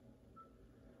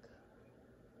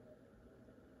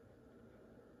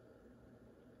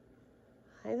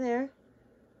 Hi there.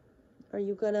 Are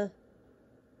you gonna...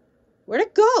 Where'd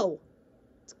it go?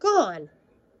 It's gone.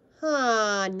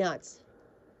 Ah, nuts.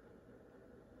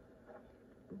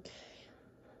 Okay.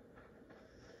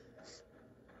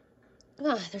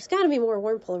 Ah, there's gotta be more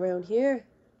Wurmple around here.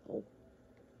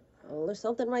 Oh, there's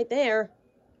something right there.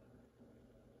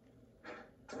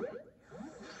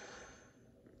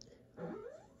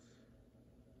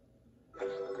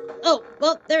 Oh,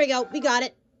 well, there we go. We got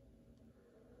it.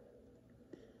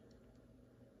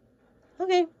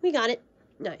 Okay, we got it.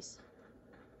 Nice.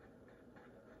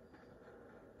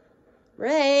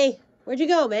 Ray, where'd you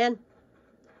go, man?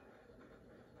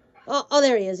 Oh,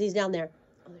 there he is. He's down there.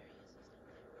 Oh, there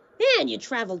he is. Man, you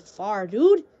traveled far,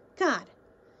 dude. God.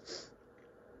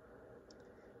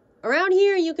 Around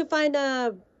here, you can find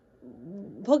a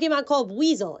Pokemon called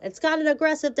Weasel. It's got an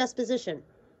aggressive disposition.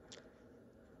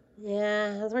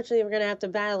 Yeah, unfortunately, we're gonna have to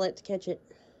battle it to catch it.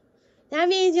 That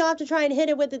means you'll have to try and hit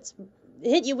you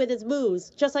with its moves,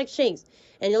 just like Shinx,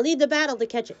 and you'll need the battle to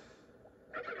catch it.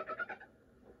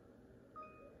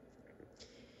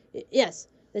 Yes,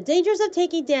 the dangers of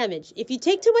taking damage. If you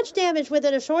take too much damage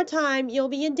within a short time, you'll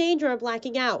be in danger of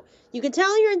blacking out. You can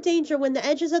tell you're in danger when the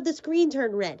edges of the screen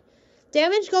turn red.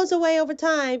 Damage goes away over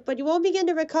time, but you won't begin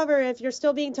to recover if you're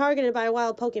still being targeted by a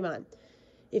wild Pokemon.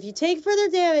 If you take further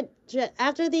damage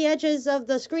after the edges of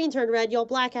the screen turn red, you'll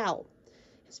black out.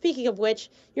 Speaking of which,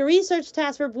 your research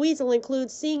task for Weasel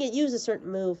includes seeing it use a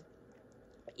certain move.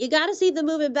 You gotta see the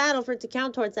move in battle for it to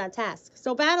count towards that task,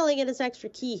 so battling it is extra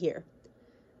key here.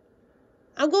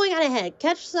 I'm going on ahead.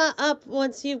 Catch up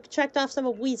once you've checked off some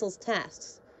of Weasel's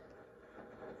tasks.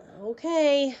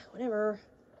 Okay, whatever.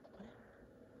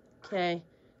 Okay.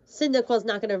 Cyndaquil's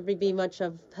not going to be much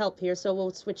of help here, so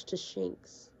we'll switch to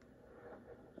Shinx.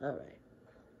 Alright.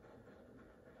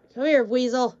 Come here,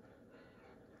 Weasel.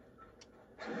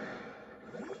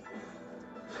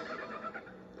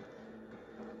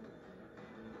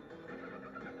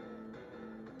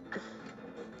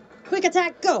 Quick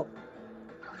attack, go!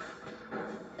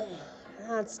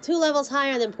 It's 2 levels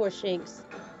higher than poor Shinx.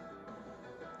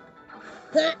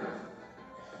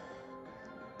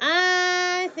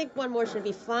 I think one more should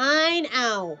be fine.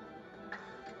 Ow.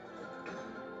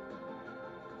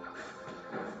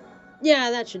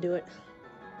 Yeah, that should do it.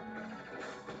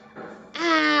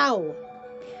 Ow!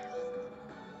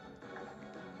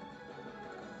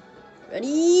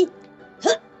 Ready?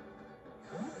 Huh.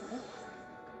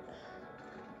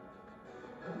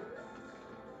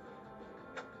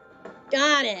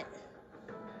 Got it.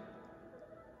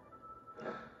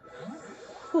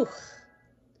 Whew.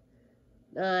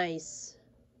 Nice.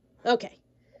 Okay.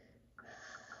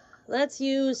 Let's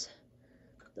use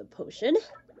the potion.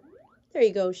 There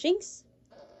you go, Shinx.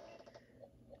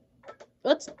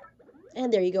 Whoops.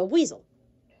 And there you go, Weasel.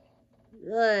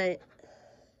 Right.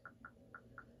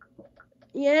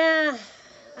 Yeah.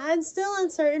 I'm still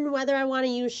uncertain whether I want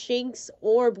to use Shinx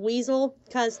or Weasel,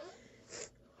 because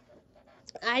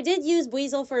I did use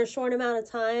Weasel for a short amount of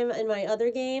time in my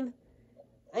other game,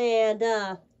 and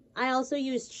I also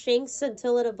used Shinx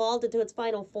until it evolved into its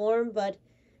final form, but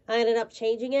I ended up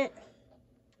changing it.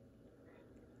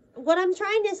 What I'm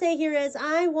trying to say here is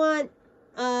I want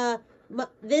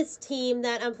this team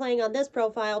that I'm playing on this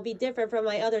profile be different from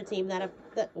my other team that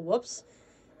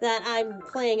I'm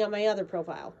playing on my other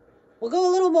profile. We'll go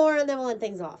a little more and then we'll end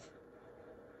things off.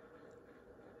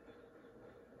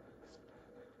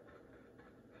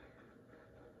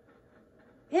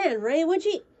 Man, Ray, what'd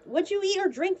you eat or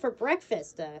drink for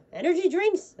breakfast? Energy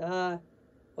drinks?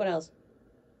 What else?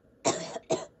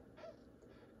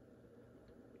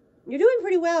 You're doing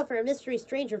pretty well for a mystery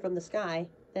stranger from the sky.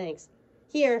 Thanks.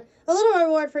 Here, a little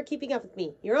reward for keeping up with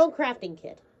me. Your own crafting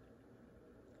kit.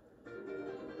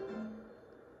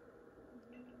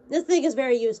 This thing is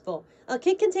very useful. A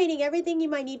kit containing everything you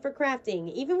might need for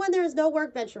crafting, even when there is no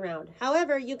workbench around.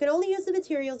 However, you can only use the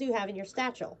materials you have in your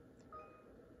satchel.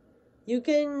 You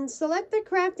can select the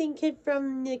crafting kit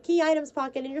from the key items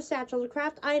pocket in your satchel to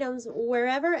craft items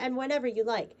wherever and whenever you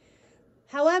like.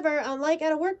 However, unlike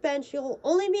at a workbench, you'll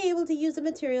only be able to use the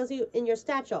materials in your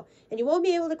satchel, and you won't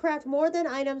be able to craft more than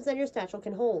items than your satchel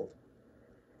can hold.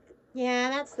 Yeah,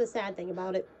 that's the sad thing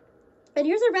about it. And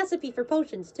here's a recipe for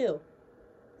potions, too.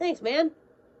 Thanks, man.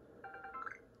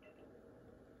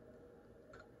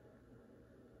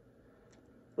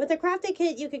 With a crafting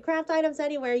kit, you can craft items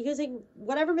anywhere using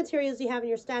whatever materials you have in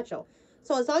your satchel.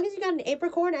 So as long as you got an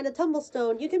apricorn and a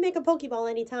tumblestone, you can make a Pokeball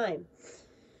anytime.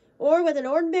 Or with an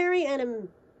Oranberry and a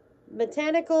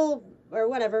mechanical, or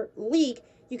whatever, leek,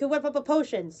 you can whip up a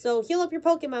potion. So heal up your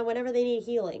Pokemon whenever they need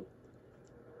healing.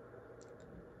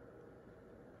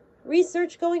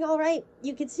 Research going all right?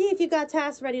 You can see if you got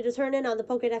tasks ready to turn in on the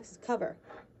Pokédex's cover.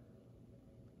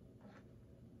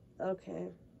 Okay.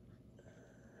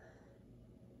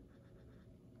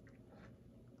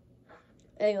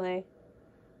 Anyway.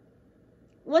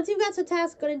 Once you've got some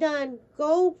tasks good and done,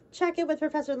 go check in with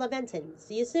Professor Laventon.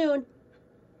 See you soon.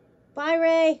 Bye,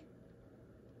 Ray.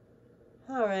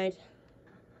 Alright.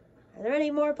 Are there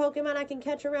any more Pokemon I can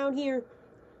catch around here?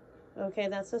 Okay,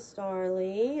 that's a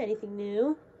Starly. Anything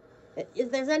new?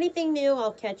 If there's anything new,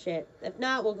 I'll catch it. If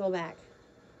not, we'll go back.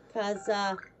 Because,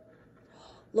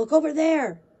 look over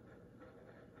there!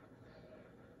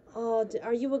 Oh,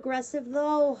 are you aggressive,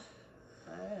 though?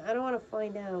 I don't want to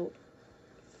find out.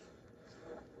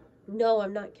 No,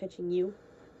 I'm not catching you.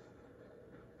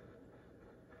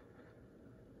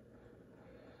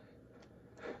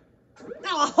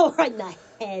 Oh, right in the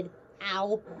head.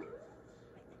 Ow.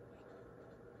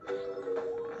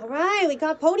 Alright, we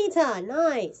got Ponyta.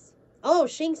 Nice. Oh,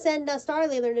 Shinx and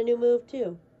Starly learned a new move,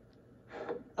 too.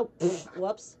 Oh,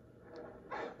 whoops.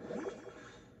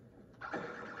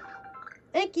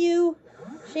 Thank you,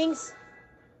 Shinx.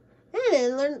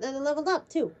 And it leveled up,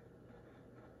 too.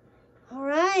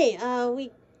 Alright,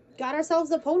 we got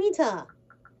ourselves a Ponyta.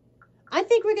 I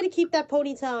think we're going to keep that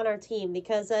Ponyta on our team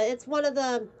because it's one of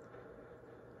the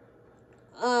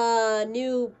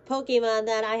new Pokemon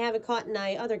that I haven't caught in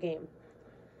my other game.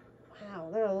 Wow,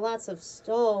 there are lots of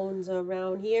stones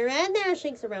around here, and there are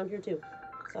Shinx around here too.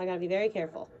 So I gotta be very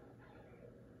careful.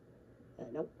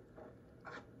 Nope.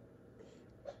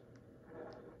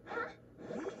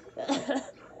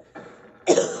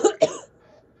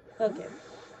 Okay.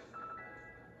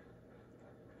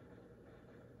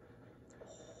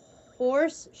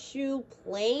 Horseshoe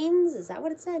Plains? Is that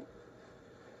what it said?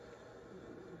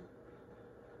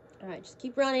 Alright, just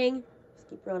keep running. Just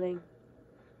keep running.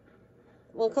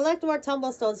 We'll collect more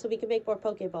tumblestones so we can make more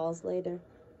Pokeballs later.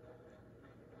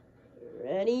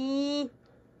 Ready?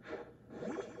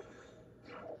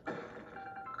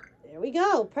 There we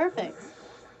go. Perfect.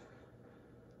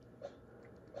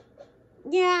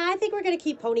 Yeah, I think we're going to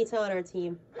keep Ponyta on our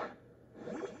team.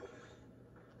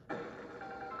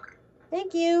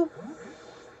 Thank you.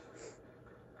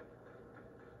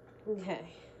 Okay.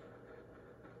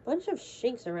 Bunch of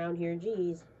Shinx around here,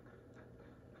 jeez.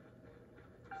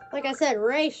 Like I said,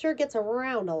 Ray sure gets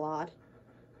around a lot.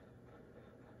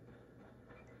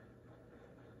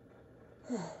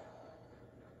 Can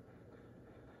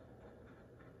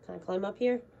I climb up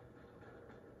here?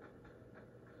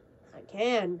 I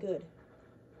can, good.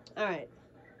 Alright.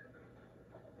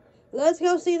 Let's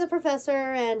go see the professor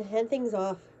and end things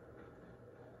off.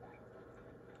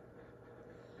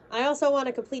 I also want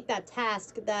to complete that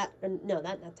task that, no,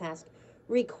 not task,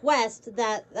 request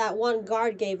that one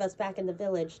guard gave us back in the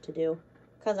village to do.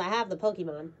 Because I have the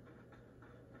Pokemon.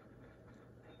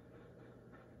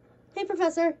 Hey,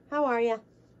 Professor, how are ya?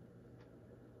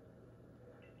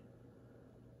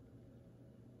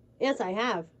 Yes, I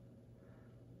have.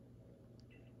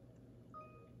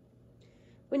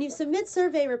 When you submit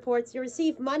survey reports, you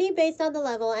receive money based on the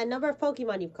level and number of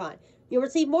Pokemon you've caught. You'll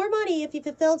receive more money if you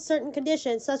fulfilled certain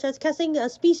conditions, such as catching a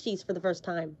species for the first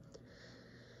time.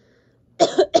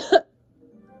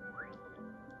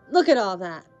 Look at all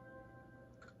that.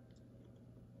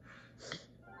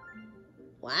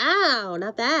 Wow,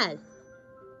 not bad.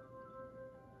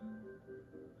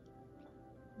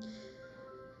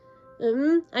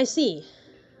 I see.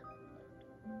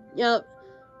 Yep.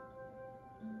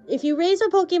 If you raise a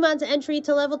Pokemon's entry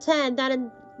to level 10, that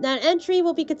entry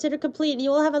will be considered complete and you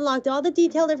will have unlocked all the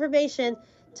detailed information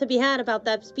to be had about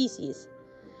that species.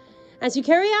 As you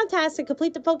carry out tasks and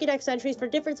complete the Pokédex entries for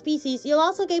different species, you'll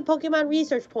also gain Pokemon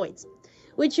research points,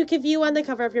 which you can view on the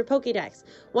cover of your Pokédex.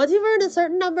 Once you've earned a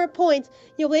certain number of points,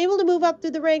 you'll be able to move up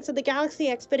through the ranks of the Galaxy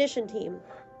Expedition team.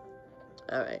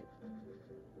 Alright.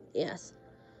 Yes.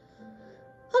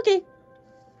 Okay.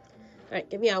 Alright,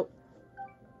 get me out.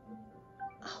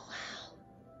 Oh,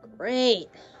 wow. Great.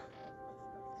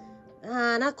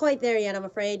 Not quite there yet, I'm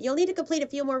afraid. You'll need to complete a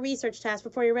few more research tasks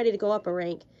before you're ready to go up a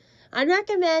rank. I'd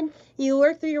recommend you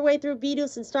work through your way through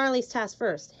Bidoof and Starly's tasks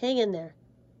first. Hang in there.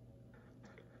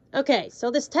 Okay,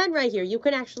 so this 10 right here, you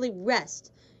can actually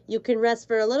rest. You can rest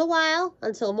for a little while,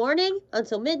 until morning,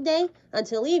 until midday,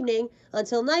 until evening,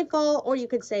 until nightfall, or you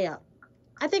can stay up.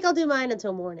 I think I'll do mine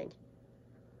until morning.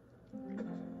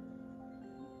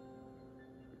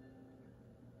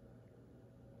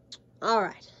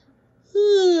 Alright.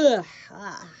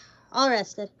 All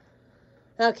rested.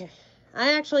 Okay.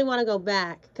 I actually want to go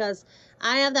back, because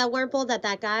I have that Wurmple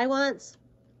that guy wants.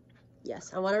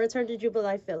 Yes, I want to return to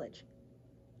Jubilife Village.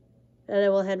 And then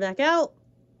we'll head back out.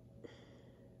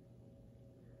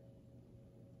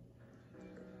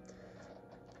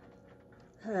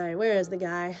 Alright, where is the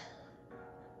guy?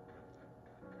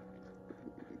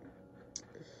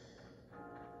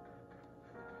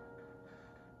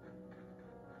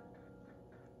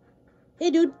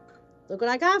 Hey, dude. Look what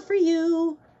I got for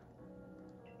you.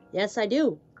 Yes, I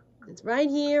do. It's right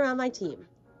here on my team.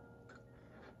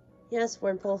 Yes,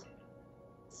 Wurmple.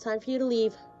 It's time for you to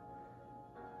leave.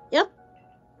 Yep.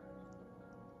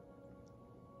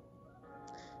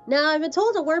 Now, I've been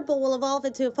told a Wurmple will evolve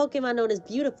into a Pokemon known as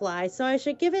Beautifly, so I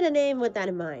should give it a name with that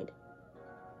in mind.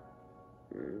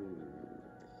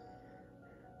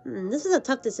 This is a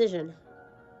tough decision.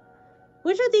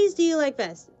 Which of these do you like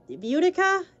best?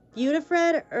 Beautica,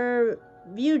 Beautifred, or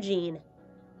Eugene?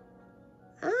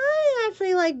 I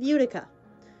actually like Beautica.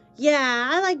 Yeah,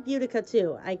 I like Beautica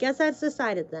too. I guess that's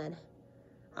decided then.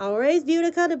 I'll raise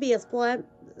Beautica to be a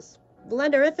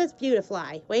Splendoriferous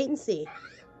Beautifly. Wait and see.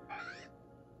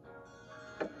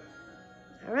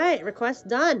 Alright, request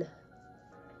done.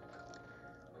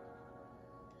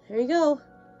 There you go.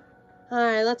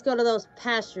 Alright, let's go to those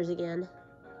pastures again.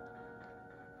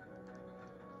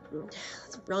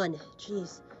 Let's run.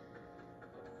 Jeez.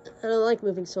 I don't like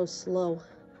moving so slow.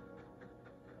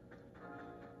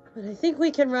 But I think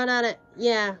we can run out of...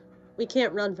 Yeah, we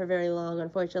can't run for very long,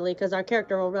 unfortunately, because our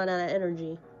character will run out of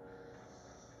energy.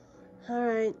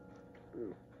 Alright.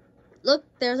 Look,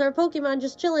 there's our Pokemon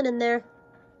just chilling in there.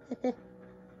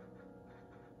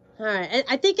 Alright,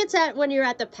 I think it's when you're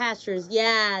at the pastures.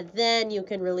 Yeah, then you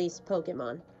can release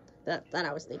Pokemon. That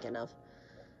I was thinking of.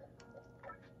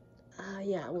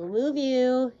 Yeah, we'll move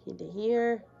you into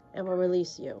here, and we'll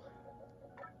release you.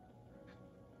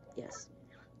 Yes.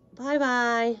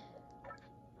 Bye-bye.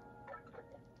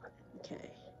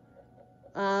 Okay.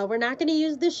 We're not going to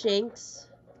use the Shinx.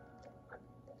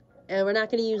 And we're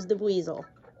not going to use the Weasel.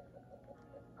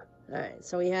 Alright,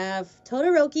 so we have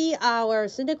Todoroki, our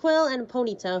Cyndaquil, and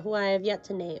Ponyta, who I have yet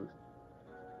to name.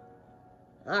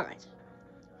 Alright.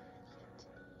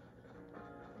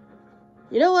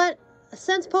 You know what?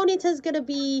 Since Ponyta's going to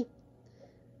be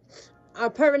a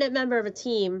permanent member of a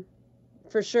team,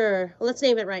 for sure, well, let's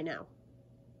name it right now.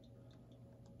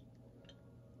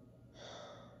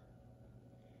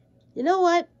 You know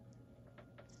what?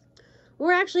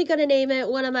 We're actually going to name it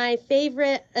one of my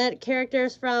favorite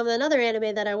characters from another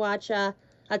anime that I watch,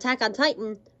 Attack on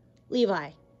Titan,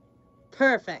 Levi.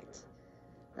 Perfect.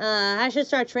 I should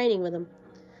start training with him.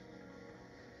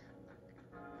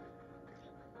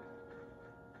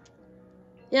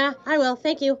 Yeah, I will.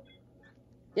 Thank you.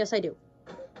 Yes, I do.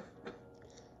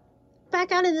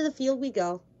 Back out into the field we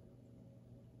go.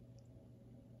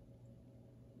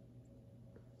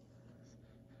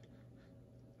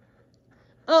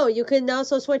 Oh, you can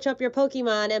also switch up your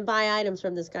Pokemon and buy items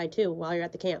from this guy, too, while you're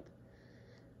at the camp.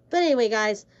 But anyway,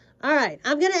 guys, alright,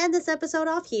 I'm going to end this episode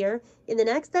off here. In the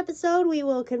next episode, we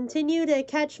will continue to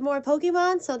catch more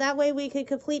Pokemon, so that way we can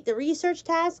complete the research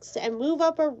tasks and move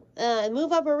up a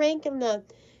rank in the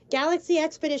Galaxy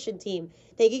Expedition team.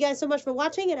 Thank you guys so much for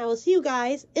watching, and I will see you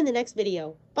guys in the next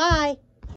video. Bye!